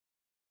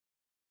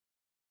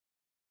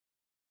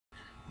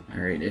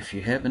Alright, if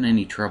you're having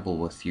any trouble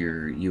with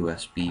your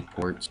USB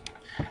ports,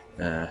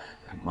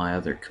 my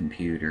other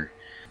computer,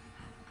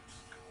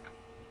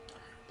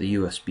 the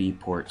USB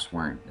ports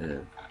weren't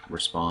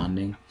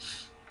responding.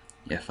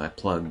 If I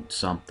plugged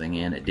something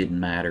in, it didn't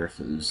matter if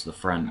it was the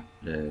front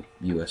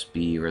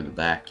USB or the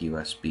back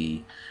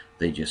USB,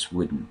 they just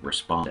wouldn't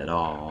respond at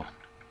all.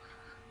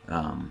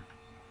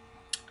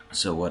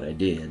 So what I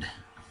did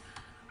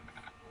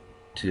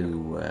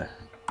to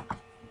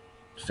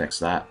fix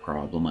that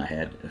problem, I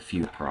had a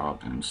few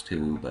problems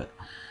too, but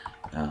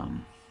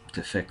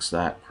to fix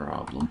that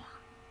problem,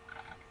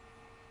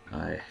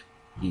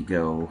 you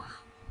go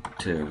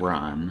to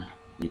run,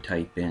 you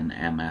type in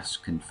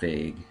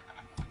msconfig,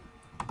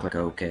 click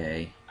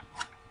OK,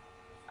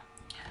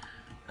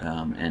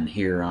 and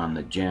here on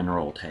the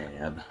General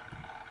tab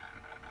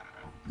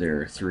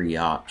there are three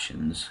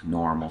options: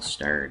 normal,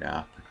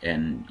 startup,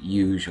 and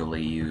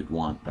usually you'd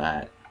want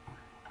that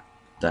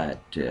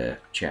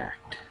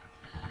checked.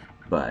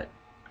 But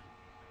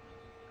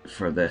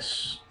for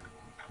this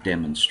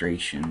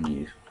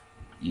demonstration,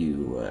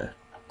 you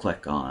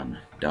click on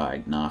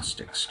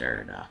Diagnostic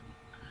Start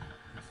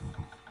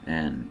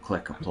and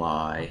click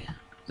Apply,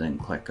 then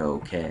click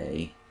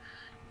OK,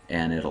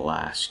 and it'll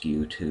ask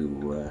you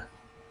to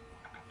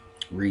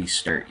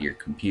restart your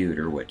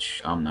computer, which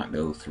I'm not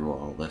going to go through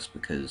all this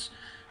because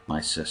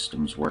my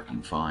system's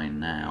working fine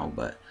now,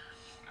 but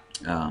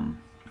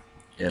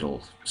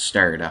it'll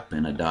start up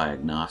in a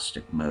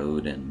diagnostic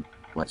mode, and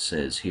what it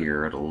says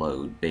here, it'll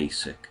load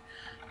basic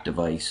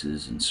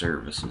devices and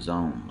services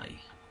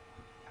only.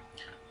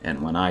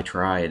 And when I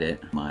tried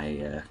it,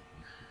 my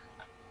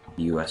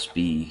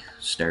USB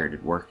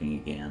started working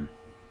again.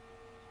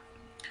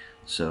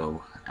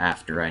 So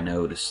after I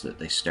noticed that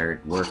they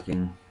started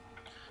working,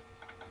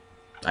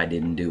 I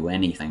didn't do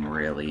anything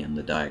really in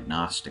the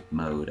diagnostic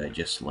mode, I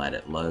just let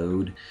it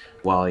load.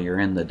 While you're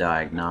in the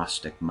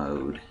diagnostic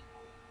mode,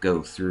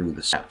 go through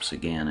the steps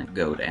again and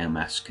go to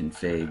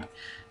msconfig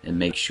and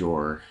make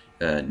sure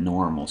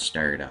normal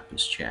startup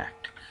is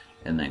checked,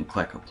 and then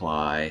click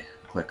Apply,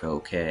 click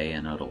OK,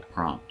 and it'll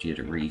prompt you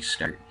to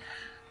restart.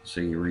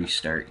 So you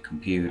restart your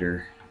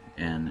computer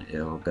and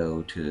it'll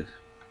go to,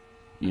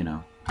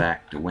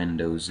 back to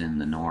Windows in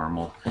the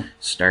normal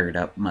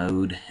startup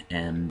mode,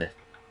 and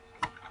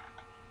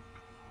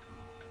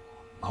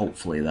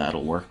hopefully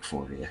that'll work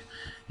for you.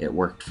 It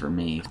worked for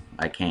me.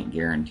 I can't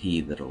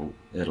guarantee that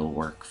it'll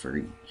work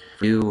for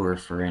you or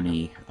for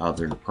any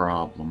other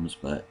problems,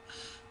 but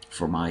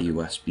for my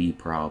USB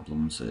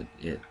problems,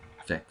 it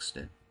fixed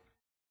it.